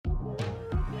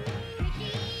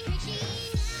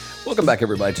Welcome back,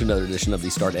 everybody, to another edition of the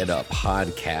Start Ed Up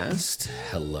podcast.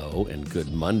 Hello and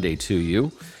good Monday to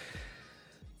you.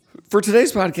 For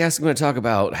today's podcast, I'm going to talk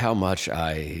about how much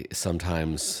I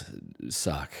sometimes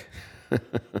suck.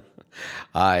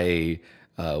 I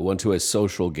went to a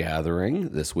social gathering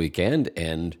this weekend,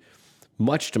 and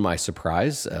much to my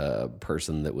surprise, a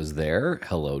person that was there,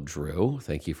 hello, Drew,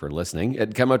 thank you for listening,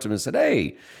 had come up to me and said,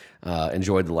 hey,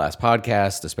 enjoyed the last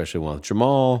podcast, especially one with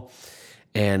Jamal.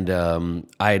 And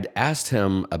I'd asked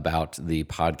him about the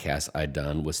podcast I'd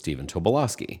done with Stephen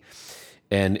Tobolowsky.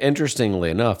 And interestingly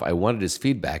enough, I wanted his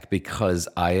feedback because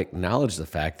I acknowledged the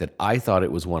fact that I thought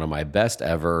it was one of my best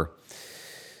ever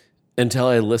until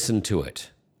I listened to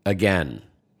it again.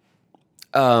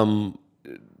 Full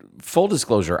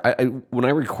disclosure, when I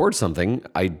record something,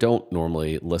 I don't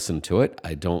normally listen to it.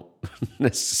 I don't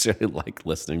necessarily like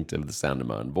listening to the sound of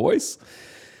my own voice.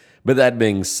 But that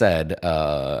being said,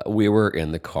 we were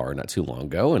in the car not too long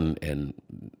ago, and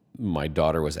my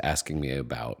daughter was asking me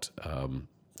about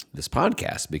this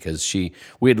podcast because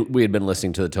we had been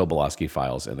listening to the Tobolowsky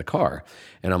files in the car,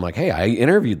 and I'm like, hey, I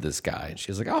interviewed this guy, and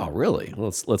she's like, oh, really?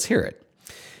 Let's hear it.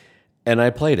 And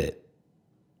I played it,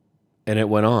 and it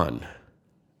went on,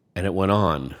 and it went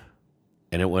on,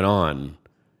 and it went on,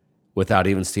 without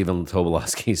even Stephen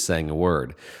Tobolowsky saying a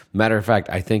word. Matter of fact,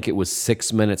 I think it was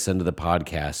 6 minutes into the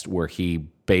podcast where he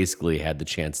basically had the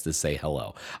chance to say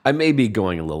hello. I may be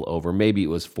going a little over. Maybe it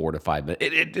was 4 to 5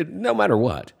 minutes. No matter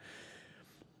what,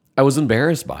 I was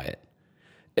embarrassed by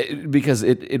it because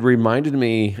it reminded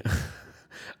me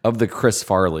of the Chris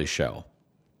Farley show.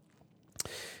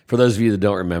 For those of you that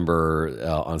don't remember,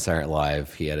 on Saturday Night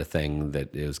Live, he had a thing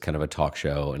that it was kind of a talk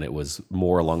show, and it was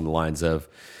more along the lines of,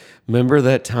 remember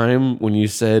that time when you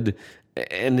said,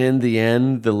 and in the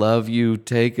end, the love you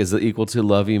take is equal to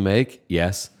love you make?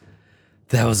 Yes.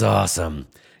 That was awesome.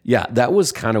 Yeah, that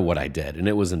was kind of what I did, and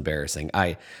it was embarrassing.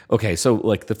 So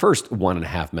like the first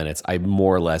 1.5 minutes, I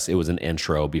more or less, it was an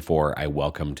intro before I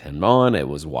welcomed him on. It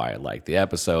was why I liked the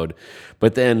episode.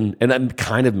 But then, and that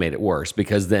kind of made it worse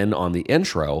because then on the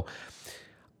intro,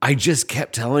 I just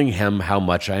kept telling him how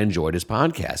much I enjoyed his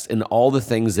podcast and all the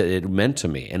things that it meant to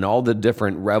me and all the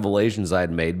different revelations I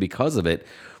had made because of it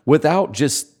without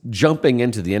just jumping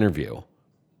into the interview.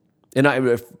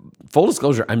 And full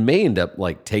disclosure, I may end up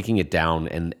like taking it down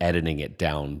and editing it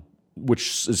down,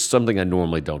 which is something I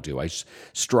normally don't do. I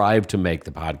strive to make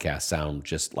the podcast sound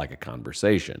just like a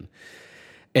conversation.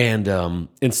 And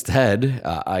instead,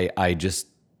 I just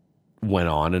went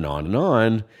on and on and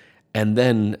on.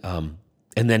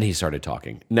 And then he started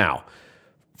talking. Now,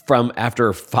 from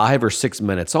after 5 or 6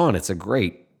 minutes on, it's a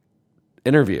great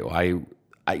interview. I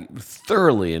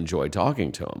thoroughly enjoyed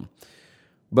talking to him.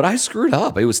 But I screwed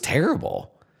up. It was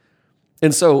terrible.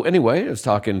 And so anyway, I was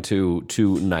talking to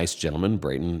two nice gentlemen,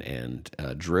 Brayton and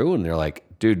Drew, and they're like,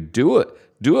 dude, do a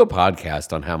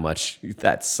podcast on how much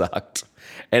that sucked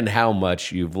and how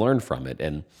much you've learned from it.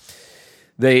 And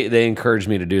They encouraged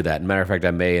me to do that. Matter of fact,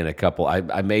 I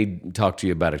may talk to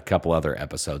you about a couple other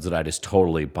episodes that I just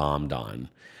totally bombed on.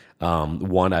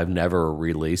 One I've never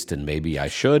released, and maybe I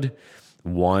should.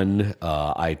 One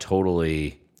I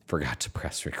totally forgot to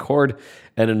press record,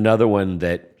 and another one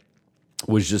that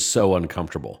was just so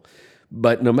uncomfortable.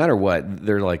 But no matter what,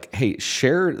 they're like, hey,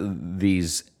 share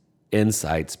these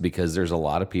insights because there's a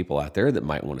lot of people out there that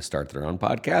might want to start their own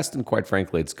podcast, and quite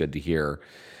frankly, it's good to hear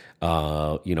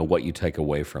what you take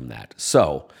away from that.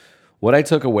 So what I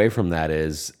took away from that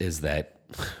is that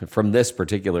from this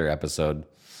particular episode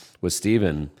with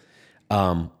Stephen,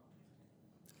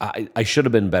 I should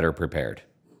have been better prepared.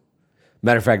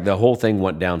 Matter of fact, the whole thing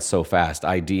went down so fast.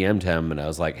 I DM'd him and I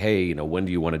was like, hey, when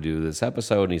do you want to do this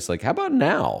episode? And he's like, how about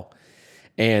now?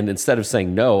 And instead of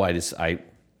saying no, I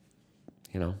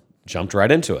jumped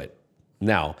right into it.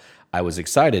 Now, I was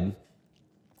excited,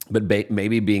 but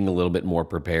maybe being a little bit more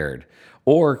prepared.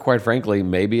 Or quite frankly,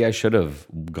 maybe I should have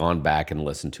gone back and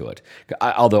listened to it.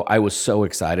 Although I was so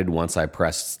excited once I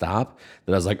pressed stop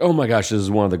that I was like, oh my gosh, this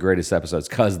is one of the greatest episodes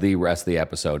because the rest of the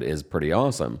episode is pretty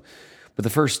awesome. But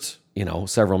the first,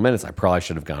 several minutes, I probably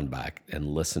should have gone back and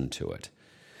listened to it.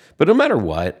 But no matter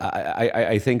what,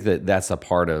 I think that that's a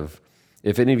part of,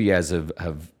 if any of you guys have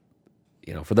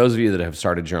for those of you that have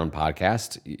started your own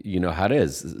podcast, you know how it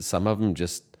is. Some of them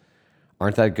just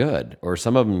aren't that good, or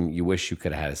some of them you wish you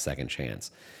could have had a second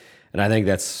chance. And I think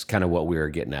that's kind of what we were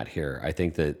getting at here. I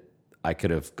think that I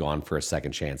could have gone for a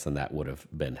second chance and that would have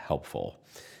been helpful.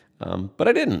 But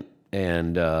I didn't.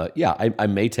 And I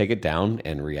may take it down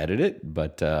and re-edit it,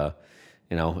 but it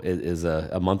is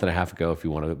a month and a half ago if you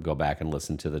want to go back and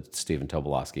listen to the Stephen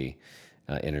Tobolowsky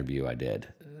interview I did.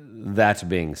 That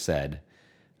being said,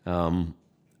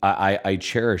 I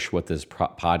cherish what this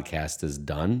podcast has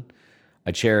done.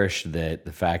 I cherish the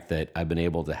fact that I've been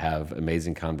able to have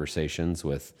amazing conversations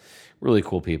with really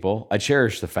cool people. I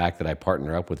cherish the fact that I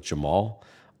partner up with Jamal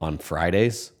on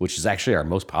Fridays, which is actually our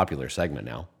most popular segment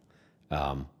now.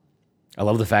 I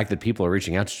love the fact that people are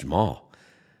reaching out to Jamal.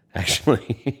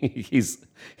 Actually, he's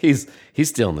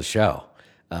still in the show,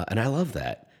 and I love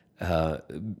that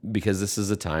because this is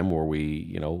a time where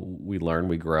we learn,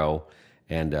 we grow,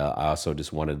 and I also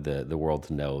just wanted the world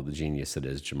to know the genius that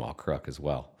is Jamal Crook as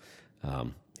well.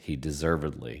 He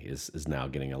deservedly is now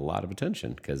getting a lot of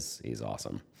attention because he's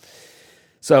awesome.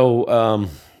 So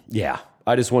yeah,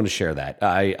 I just wanted to share that.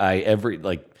 I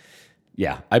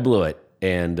blew it,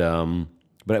 and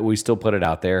but we still put it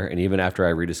out there. And even after I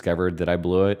rediscovered that I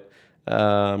blew it,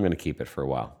 I'm going to keep it for a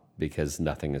while because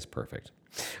nothing is perfect.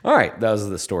 All right, that was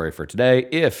the story for today.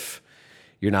 If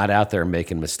you're not out there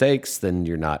making mistakes, then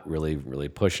you're not really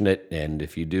pushing it. And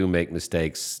if you do make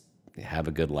mistakes, have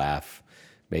a good laugh.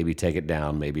 Maybe take it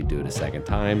down, maybe do it a second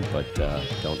time, but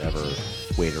don't ever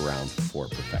wait around for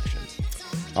perfection.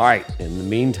 All right, in the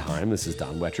meantime, this is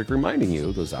Don Wettrick reminding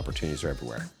you those opportunities are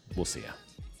everywhere. We'll see you.